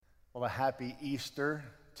Well, a happy Easter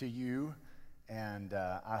to you, and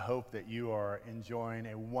I hope that you are enjoying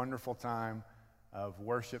a wonderful time of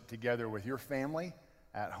worship together with your family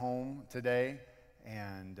at home today,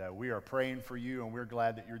 and we are praying for you, and we're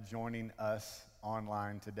glad that you're joining us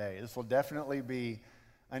online today. This will definitely be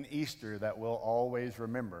an Easter that we'll always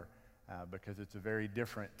remember because it's a very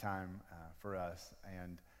different time for us,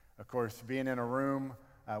 and of course, being in a room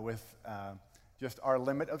with just our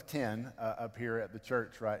limit of 10 up here at the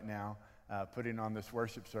church right now, putting on this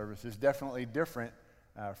worship service is definitely different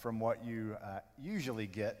from what you usually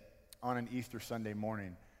get on an Easter Sunday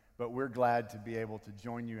morning. But we're glad to be able to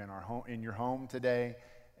join you in your home today,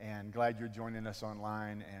 and glad you're joining us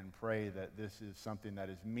online, and pray that this is something that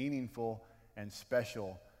is meaningful and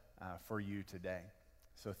special for you today.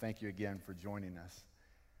 So thank you again for joining us.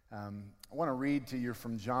 I want to read to you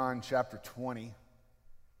from John chapter 20.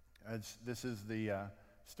 This is the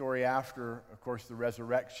story after, of course, the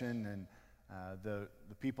resurrection, and the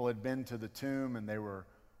people had been to the tomb, and they were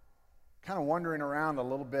kind of wandering around a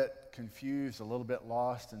little bit confused, a little bit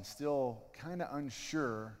lost, and still kind of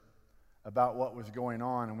unsure about what was going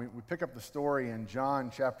on. And we pick up the story in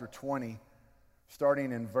John chapter 20,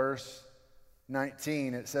 starting in verse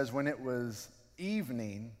 19. It says, "When it was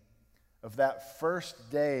evening of that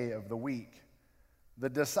first day of the week,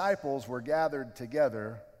 the disciples were gathered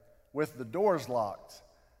together with the doors locked,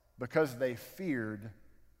 because they feared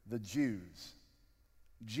the Jews.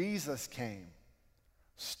 Jesus came,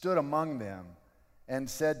 stood among them, and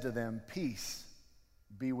said to them, 'Peace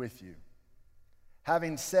be with you.'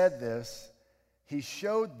 Having said this, he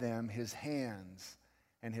showed them his hands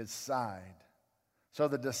and his side. So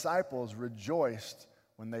the disciples rejoiced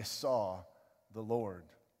when they saw the Lord.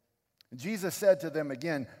 Jesus said to them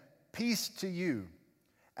again, 'Peace to you.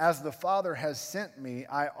 As the Father has sent me,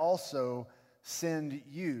 I also send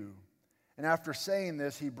you.' And after saying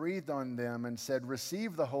this, he breathed on them and said,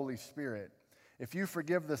 'Receive the Holy Spirit. If you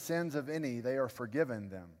forgive the sins of any, they are forgiven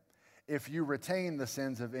them. If you retain the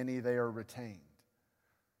sins of any, they are retained.'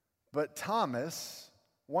 But Thomas,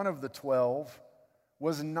 one of the 12,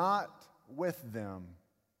 was not with them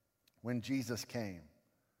when Jesus came.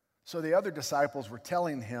 So the other disciples were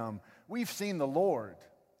telling him, 'We've seen the Lord.'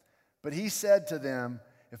 But he said to them,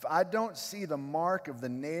 'If I don't see the mark of the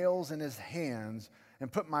nails in his hands, and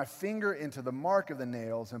put my finger into the mark of the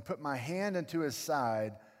nails, and put my hand into his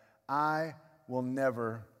side, I will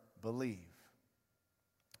never believe.'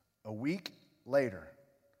 A week later,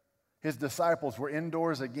 his disciples were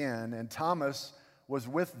indoors again, and Thomas was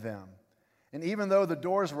with them. And even though the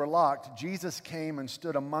doors were locked, Jesus came and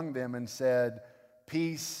stood among them and said,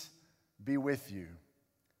 'Peace be with you.'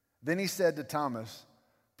 Then he said to Thomas,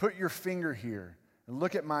 'Put your finger here, and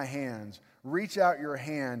look at my hands. Reach out your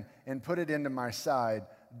hand and put it into my side.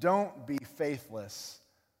 Don't be faithless,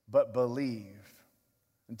 but believe.'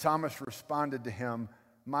 And Thomas responded to him,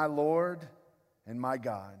 'My Lord and my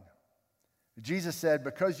God.' Jesus said,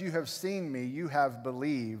 'Because you have seen me, you have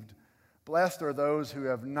believed. Blessed are those who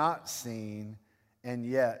have not seen and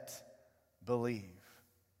yet believe.'"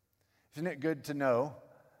 Isn't it good to know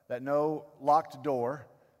that no locked door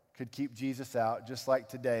could keep Jesus out? Just like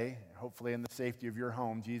today, hopefully in the safety of your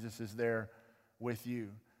home, Jesus is there with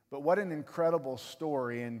you. But what an incredible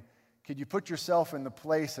story. And could you put yourself in the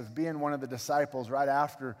place of being one of the disciples right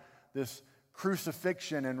after this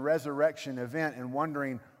crucifixion and resurrection event, and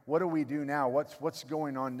wondering, what do we do now? What's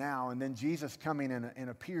going on now? And then Jesus coming and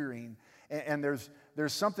appearing. And there's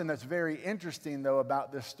something that's very interesting, though,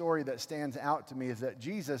 about this story that stands out to me, is that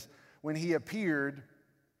Jesus, when he appeared,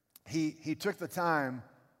 he took the time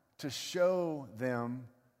to show them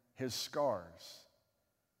his scars.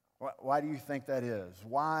 Why do you think that is?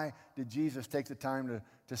 Why did Jesus take the time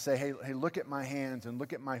to say, hey, look at my hands, and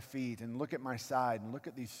look at my feet, and look at my side, and look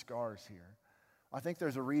at these scars here? I think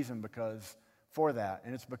there's a reason for that,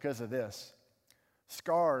 and it's because of this.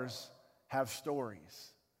 Scars have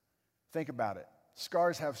stories. Think about it.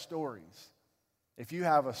 Scars have stories. If you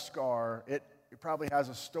have a scar, it probably has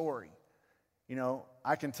a story. You know,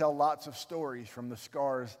 I can tell lots of stories from the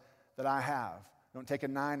scars that I have. Don't take a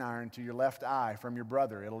 9-iron to your left eye from your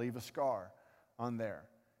brother. It'll leave a scar on there.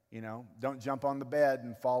 You know, don't jump on the bed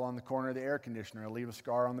and fall on the corner of the air conditioner. It'll leave a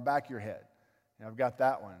scar on the back of your head. You know, I've got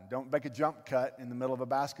that one. Don't make a jump cut in the middle of a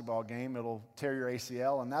basketball game. It'll tear your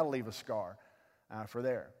ACL, and that'll leave a scar for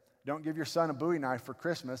there. Don't give your son a Bowie knife for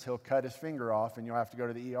Christmas. He'll cut his finger off, and you'll have to go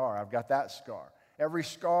to the ER. I've got that scar. Every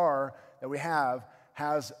scar that we have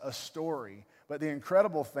has a story. But the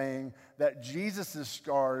incredible thing that Jesus'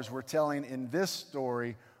 scars were telling in this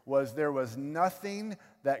story was there was nothing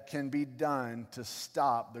that can be done to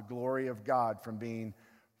stop the glory of God from being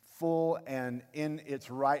full and in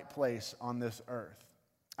its right place on this earth.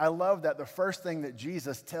 I love that the first thing that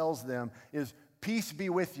Jesus tells them is, peace be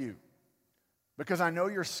with you. Because I know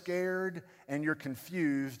you're scared and you're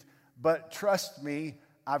confused, but trust me,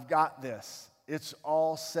 I've got this. It's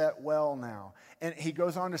all set well now. And he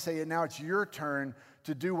goes on to say, now it's your turn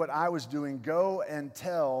to do what I was doing. Go and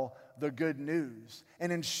tell the good news.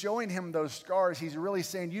 And in showing him those scars, he's really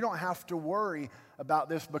saying, you don't have to worry about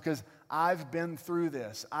this because I've been through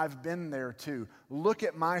this. I've been there too. Look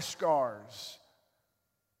at my scars.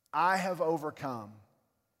 I have overcome,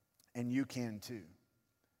 and you can too.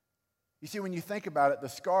 You see, when you think about it, the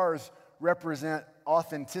scars represent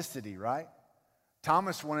authenticity, right?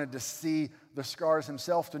 Thomas wanted to see the scars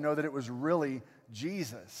himself to know that it was really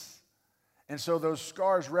Jesus. And so those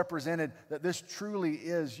scars represented that this truly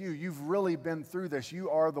is you. You've really been through this. You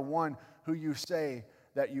are the one who you say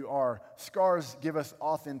that you are. Scars give us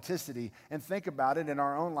authenticity. And think about it, in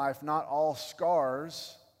our own life, not all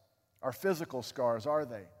scars are physical scars, are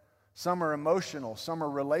they? Some are emotional, some are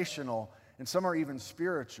relational, and some are even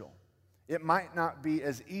spiritual. It might not be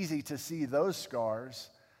as easy to see those scars,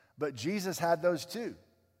 but Jesus had those too.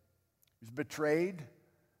 He was betrayed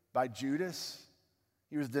by Judas.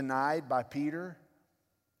 He was denied by Peter.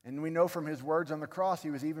 And we know from his words on the cross, he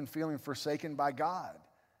was even feeling forsaken by God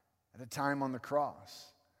at a time on the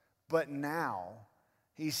cross. But now,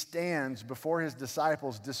 he stands before his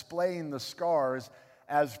disciples displaying the scars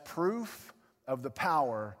as proof of the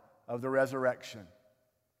power of the resurrection.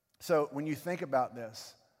 So when you think about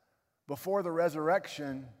this, before the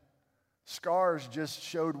resurrection, scars just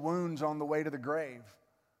showed wounds on the way to the grave.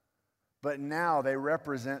 But now they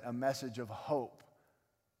represent a message of hope.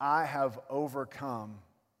 I have overcome.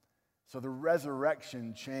 So the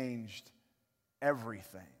resurrection changed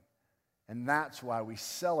everything. And that's why we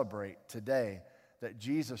celebrate today that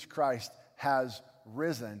Jesus Christ has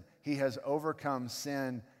risen. He has overcome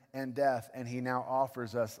sin and death, and he now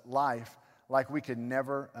offers us life like we could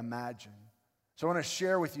never imagine. So I want to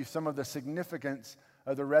share with you some of the significance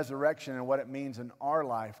of the resurrection and what it means in our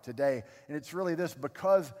life today. And it's really this,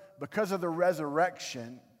 because of the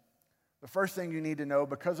resurrection, the first thing you need to know,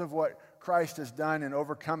 because of what Christ has done in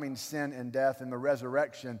overcoming sin and death and the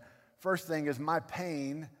resurrection, first thing is my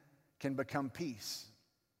pain can become peace.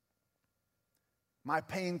 My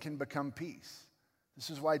pain can become peace. This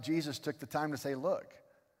is why Jesus took the time to say, look,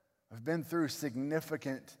 I've been through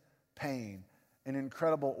significant pain, an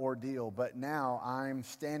incredible ordeal, but now I'm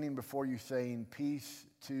standing before you saying, peace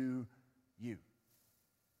to you.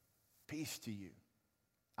 Peace to you.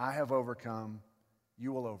 I have overcome,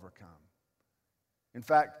 you will overcome. In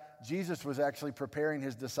fact, Jesus was actually preparing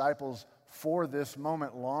his disciples for this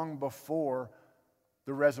moment long before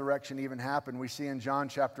the resurrection even happened. We see in John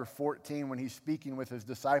chapter 14, when he's speaking with his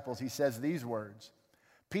disciples, he says these words,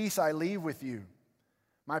 peace I leave with you,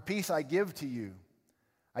 my peace I give to you.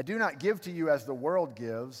 I do not give to you as the world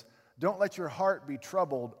gives. Don't let your heart be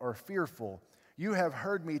troubled or fearful. You have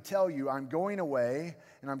heard me tell you, I'm going away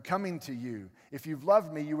and I'm coming to you. If you've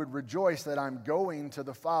loved me, you would rejoice that I'm going to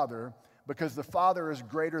the Father, because the Father is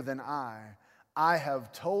greater than I. I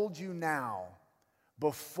have told you now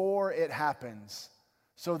before it happens,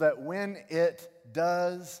 so that when it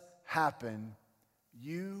does happen,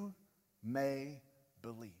 you may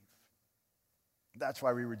believe. That's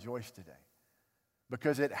why we rejoice today,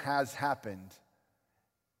 because it has happened,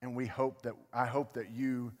 and I hope that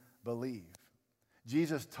you believe.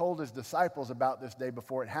 Jesus told his disciples about this day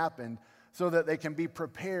before it happened so that they can be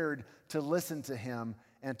prepared to listen to him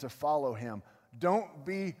and to follow him. Don't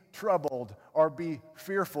be troubled or be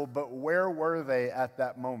fearful, but where were they at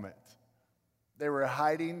that moment? They were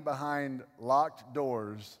hiding behind locked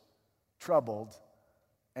doors, troubled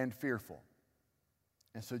and fearful.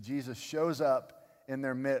 And so Jesus shows up in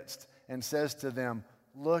their midst and says to them,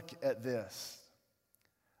 look at this.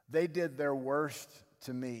 They did their worst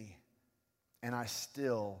to me, and I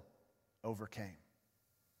still overcame.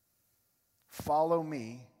 Follow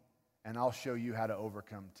me, and I'll show you how to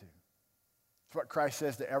overcome too. That's what Christ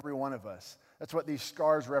says to every one of us. That's what these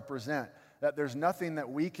scars represent, that there's nothing that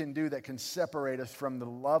we can do that can separate us from the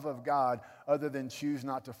love of God other than choose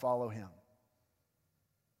not to follow him.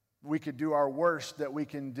 We could do our worst that we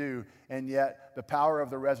can do, and yet the power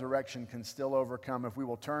of the resurrection can still overcome if we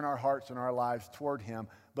will turn our hearts and our lives toward him,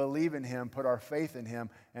 believe in him, put our faith in him,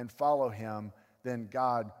 and follow him, then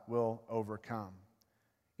God will overcome.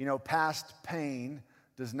 You know, past pain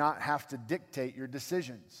does not have to dictate your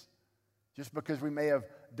decisions. Just because we may have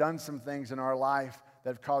done some things in our life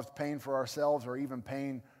that have caused pain for ourselves or even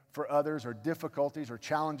pain for others or difficulties or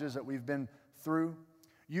challenges that we've been through,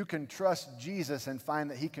 you can trust Jesus and find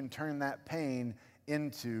that he can turn that pain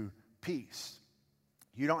into peace.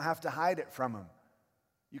 You don't have to hide it from him.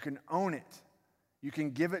 You can own it. You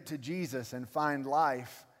can give it to Jesus and find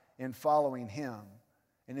life in following him.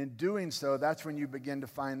 And in doing so, that's when you begin to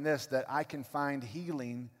find this, that I can find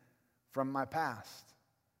healing from my past.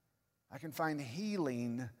 I can find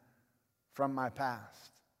healing from my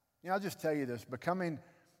past. You know, I'll just tell you this. Becoming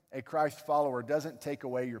a Christ follower doesn't take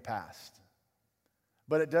away your past.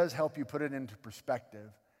 But it does help you put it into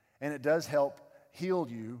perspective. And it does help heal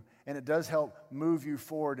you. And it does help move you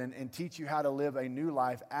forward and teach you how to live a new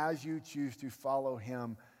life as you choose to follow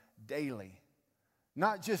him daily.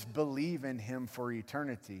 Not just believe in him for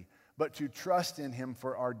eternity, but to trust in him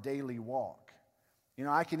for our daily walk. You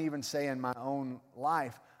know, I can even say in my own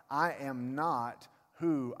life, I am not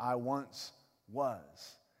who I once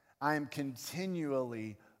was. I am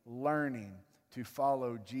continually learning to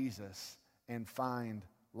follow Jesus and find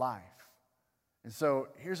life. And so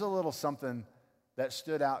here's a little something that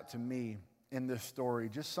stood out to me in this story,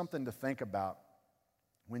 just something to think about.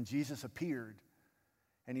 When Jesus appeared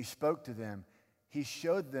and he spoke to them, he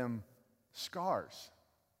showed them scars.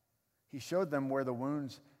 He showed them where the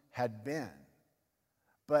wounds had been.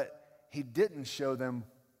 But he didn't show them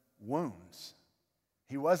wounds.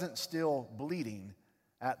 He wasn't still bleeding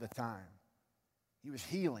at the time. He was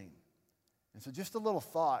healing. And so just a little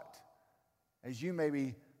thought as you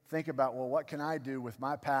maybe think about, well, what can I do with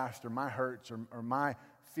my past or my hurts or my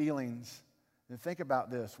feelings? And think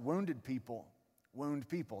about this. Wounded people wound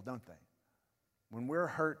people, don't they? When we're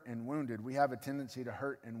hurt and wounded, we have a tendency to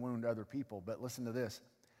hurt and wound other people. But listen to this.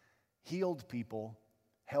 Healed people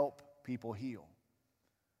help people heal.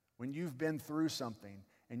 When you've been through something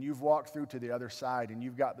and you've walked through to the other side and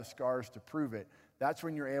you've got the scars to prove it, that's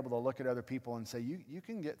when you're able to look at other people and say, you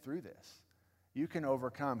can get through this. You can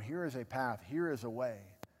overcome. Here is a path. Here is a way.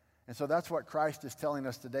 And so that's what Christ is telling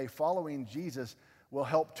us today. Following Jesus will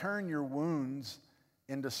help turn your wounds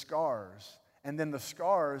into scars. And then the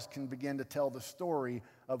scars can begin to tell the story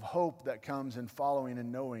of hope that comes in following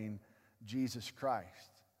and knowing Jesus Christ.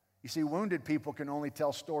 You see, wounded people can only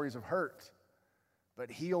tell stories of hurt,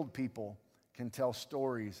 but healed people can tell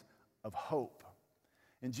stories of hope.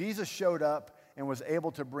 And Jesus showed up and was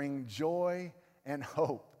able to bring joy and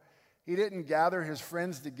hope. He didn't gather his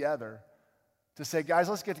friends together to say, guys,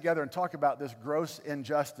 let's get together and talk about this gross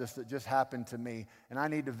injustice that just happened to me, and I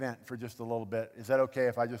need to vent for just a little bit. Is that okay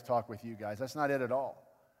if I just talk with you guys? That's not it at all.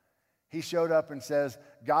 He showed up and says,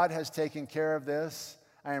 God has taken care of this.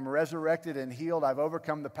 I am resurrected and healed. I've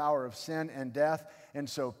overcome the power of sin and death, and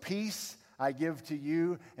so peace I give to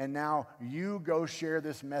you, and now you go share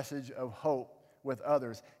this message of hope with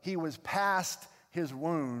others. He was past his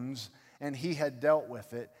wounds, and he had dealt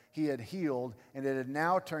with it. He had healed, and it had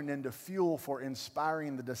now turned into fuel for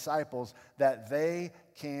inspiring the disciples that they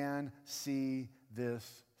can see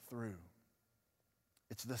this through.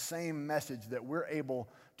 It's the same message that we're able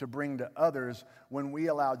to bring to others when we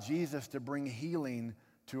allow Jesus to bring healing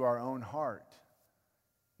to our own heart.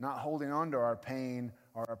 Not holding on to our pain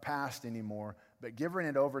or our past anymore, but giving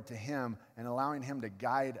it over to him and allowing him to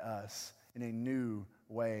guide us in a new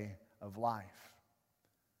way of life.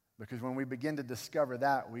 Because when we begin to discover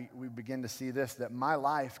that, we begin to see this, that my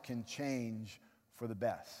life can change for the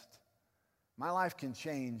best. My life can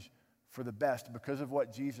change for the best because of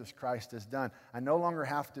what Jesus Christ has done. I no longer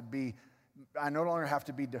have to be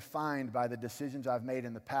defined by the decisions I've made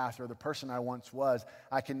in the past or the person I once was.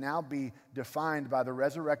 I can now be defined by the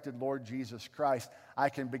resurrected Lord Jesus Christ. I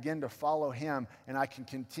can begin to follow him, and I can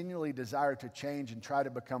continually desire to change and try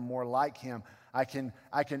to become more like him. I can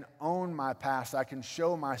own my past. I can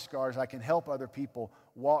show my scars. I can help other people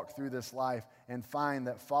walk through this life and find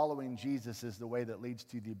that following Jesus is the way that leads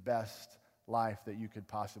to the best life that you could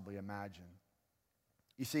possibly imagine.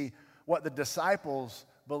 You see, what the disciples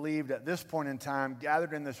believed at this point in time,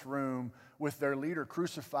 gathered in this room with their leader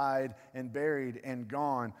crucified and buried and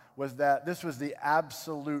gone, was that this was the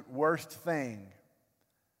absolute worst thing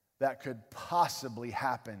that could possibly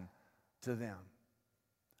happen to them.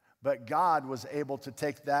 But God was able to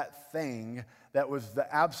take that thing that was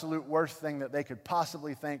the absolute worst thing that they could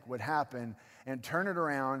possibly think would happen and turn it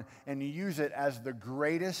around and use it as the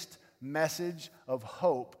greatest message of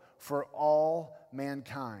hope for all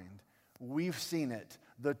mankind. We've seen it.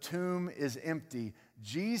 The tomb is empty.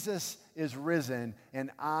 Jesus is risen,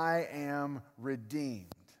 and I am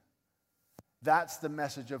redeemed. That's the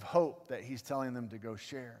message of hope that he's telling them to go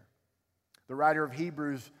share. The writer of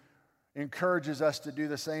Hebrews encourages us to do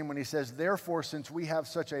the same when he says, therefore, since we have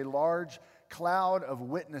such a large cloud of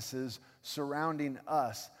witnesses surrounding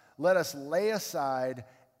us, let us lay aside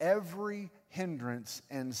every hindrance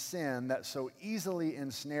and sin that so easily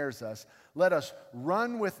ensnares us. Let us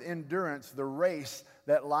run with endurance the race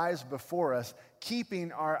that lies before us,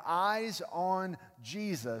 keeping our eyes on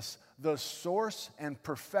Jesus, the source and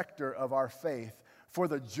perfecter of our faith. For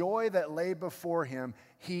the joy that lay before him,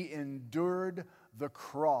 he endured the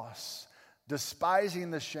cross,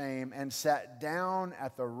 despising the shame, and sat down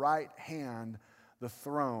at the right hand, the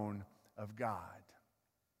throne of God.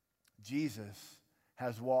 Jesus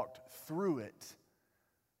has walked through it,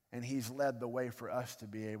 and he's led the way for us to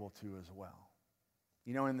be able to as well.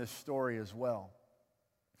 You know, in this story as well,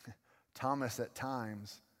 Thomas at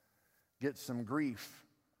times gets some grief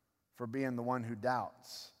for being the one who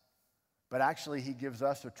doubts. But actually, he gives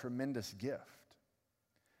us a tremendous gift.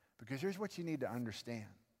 Because here's what you need to understand.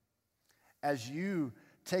 As you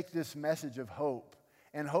take this message of hope,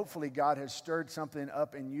 and hopefully God has stirred something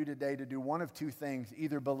up in you today to do one of two things.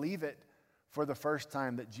 Either believe it for the first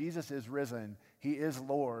time that Jesus is risen, he is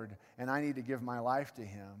Lord, and I need to give my life to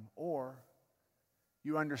him. Or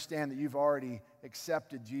you understand that you've already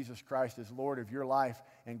accepted Jesus Christ as Lord of your life,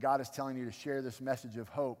 and God is telling you to share this message of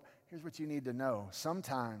hope. Here's what you need to know.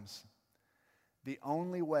 Sometimes the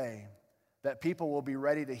only way that people will be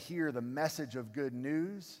ready to hear the message of good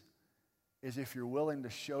news is if you're willing to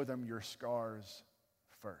show them your scars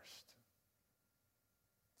first.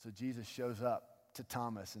 So Jesus shows up to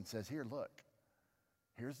Thomas and says, here, look,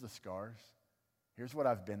 here's the scars. Here's what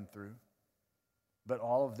I've been through. But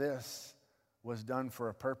all of this was done for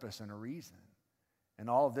a purpose and a reason. And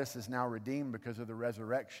all of this is now redeemed because of the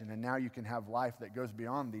resurrection. And now you can have life that goes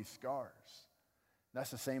beyond these scars.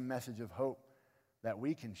 That's the same message of hope that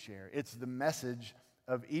we can share. It's the message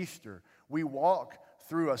of Easter. We walk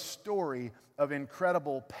through a story of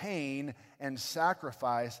incredible pain and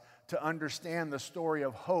sacrifice to understand the story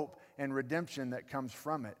of hope and redemption that comes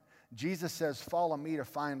from it. Jesus says, follow me to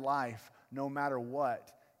find life no matter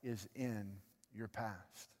what is in your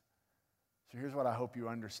past. So here's what I hope you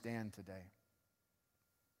understand today,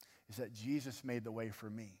 is that Jesus made the way for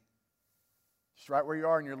me. Just right where you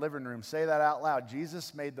are in your living room, say that out loud.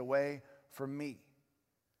 Jesus made the way for me.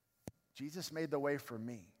 Jesus made the way for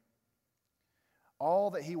me.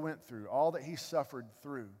 All that he went through, all that he suffered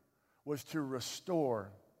through, was to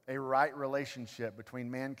restore a right relationship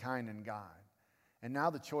between mankind and God. And now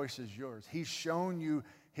the choice is yours. He's shown you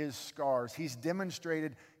his scars. He's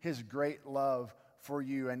demonstrated his great love for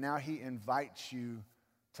you, and now he invites you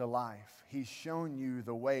to life. He's shown you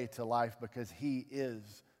the way to life because he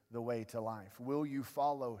is the way to life. Will you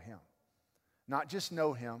follow him? Not just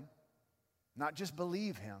know him, not just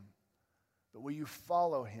believe him, but will you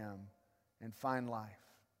follow him and find life?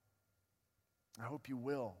 I hope you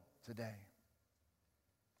will today.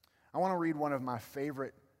 I want to read one of my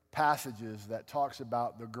favorite passages that talks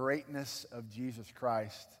about the greatness of Jesus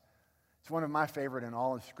Christ. It's one of my favorite in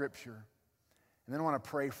all of Scripture. And then I want to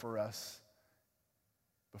pray for us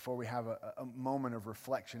before we have a moment of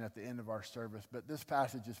reflection at the end of our service. But this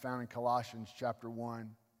passage is found in Colossians chapter 1.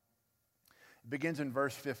 It begins in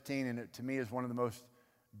verse 15, and it to me is one of the most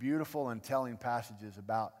beautiful and telling passages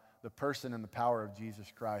about the person and the power of Jesus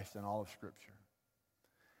Christ in all of Scripture.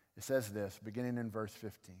 It says this, beginning in verse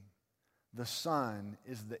 15. The Son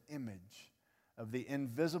is the image of the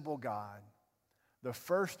invisible God, the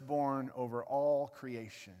firstborn over all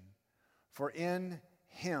creation. For in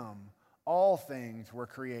him all things were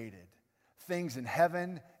created, things in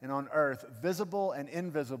heaven and on earth, visible and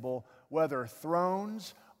invisible, whether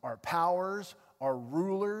thrones or powers or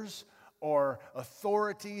rulers or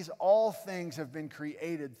authorities, all things have been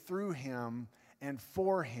created through him and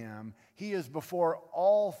for him. He is before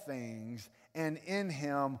all things, and in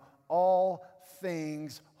him all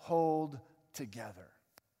things hold together.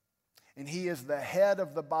 And he is the head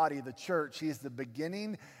of the body, the church. He is the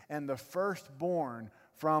beginning and the firstborn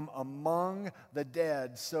from among the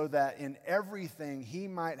dead, so that in everything he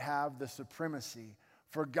might have the supremacy.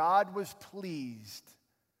 For God was pleased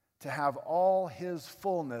to have all his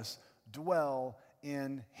fullness dwell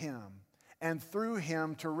in him, and through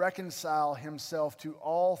him to reconcile himself to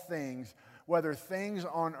all things, whether things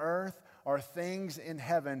on earth or things in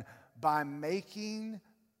heaven, by making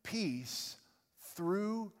peace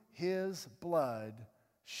through his blood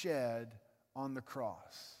shed on the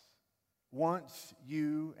cross. Once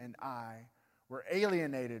you and I were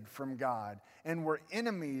alienated from God and were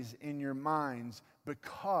enemies in your minds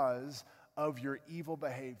because of your evil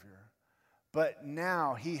behavior. But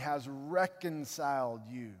now he has reconciled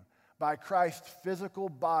you by Christ's physical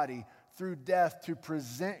body through death to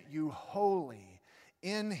present you holy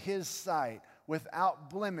in his sight, without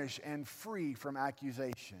blemish and free from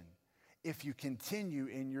accusation, if you continue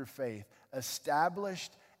in your faith,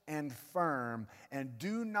 established and firm, and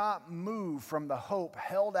do not move from the hope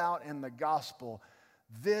held out in the gospel.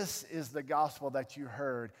 This is the gospel that you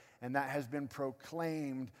heard and that has been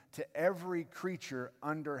proclaimed to every creature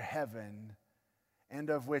under heaven, and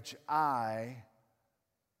of which I,"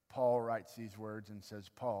 Paul writes these words and says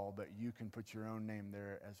Paul, but you can put your own name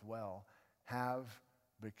there as well, "have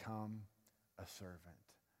become a servant."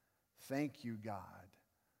 Thank you, God,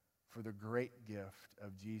 for the great gift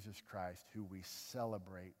of Jesus Christ, who we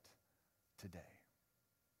celebrate today.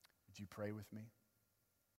 Would you pray with me?